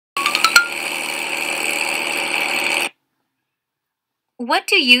What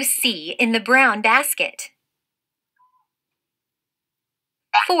do you see in the brown basket?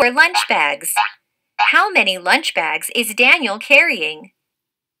 4 lunch bags. How many lunch bags is Daniel carrying?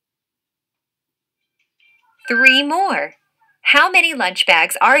 3 more. How many lunch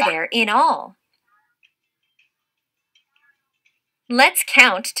bags are there in all? Let's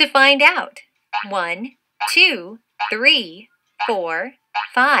count to find out. 1, 2, 3, 4,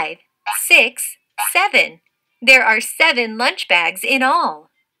 5, 6, 7. There are 7 lunch bags in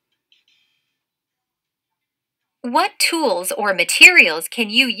all. What tools or materials can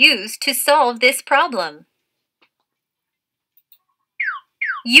you use to solve this problem?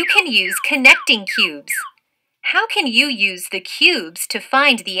 You can use connecting cubes. How can you use the cubes to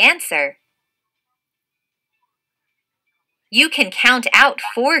find the answer? You can count out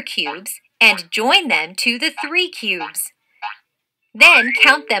 4 cubes and join them to the 3 cubes. Then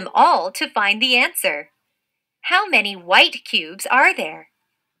count them all to find the answer. How many white cubes are there?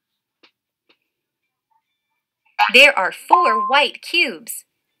 There are 4 white cubes.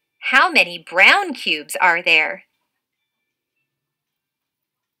 How many brown cubes are there?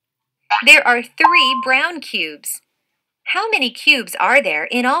 There are 3 brown cubes. How many cubes are there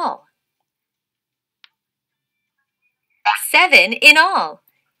in all? 7 in all.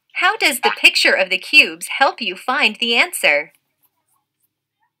 How does the picture of the cubes help you find the answer?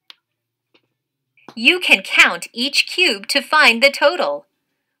 You can count each cube to find the total.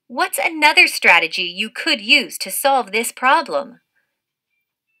 What's another strategy you could use to solve this problem?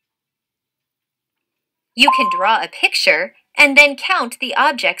 You can draw a picture and then count the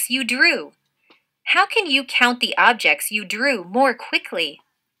objects you drew. How can you count the objects you drew more quickly?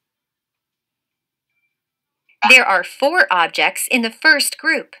 There are 4 objects in the first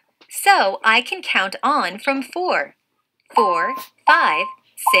group, so I can count on from 4. 4, 5,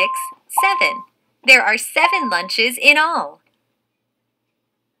 6, 7. There are 7 lunches in all.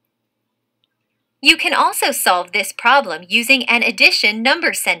 You can also solve this problem using an addition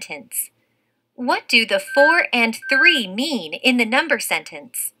number sentence. What do the 4 and 3 mean in the number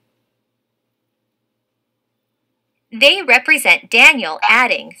sentence? They represent Daniel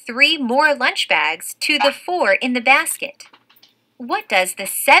adding 3 more lunch bags to the 4 in the basket. What does the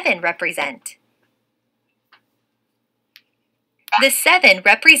 7 represent? The 7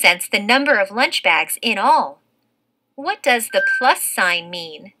 represents the number of lunch bags in all. What does the plus sign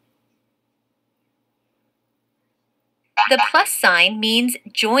mean? The plus sign means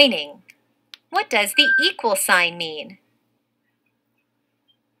joining. What does the equal sign mean?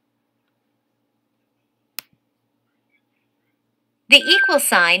 The equal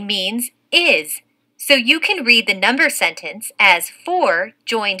sign means is, so you can read the number sentence as 4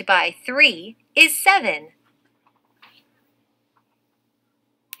 joined by 3 is 7.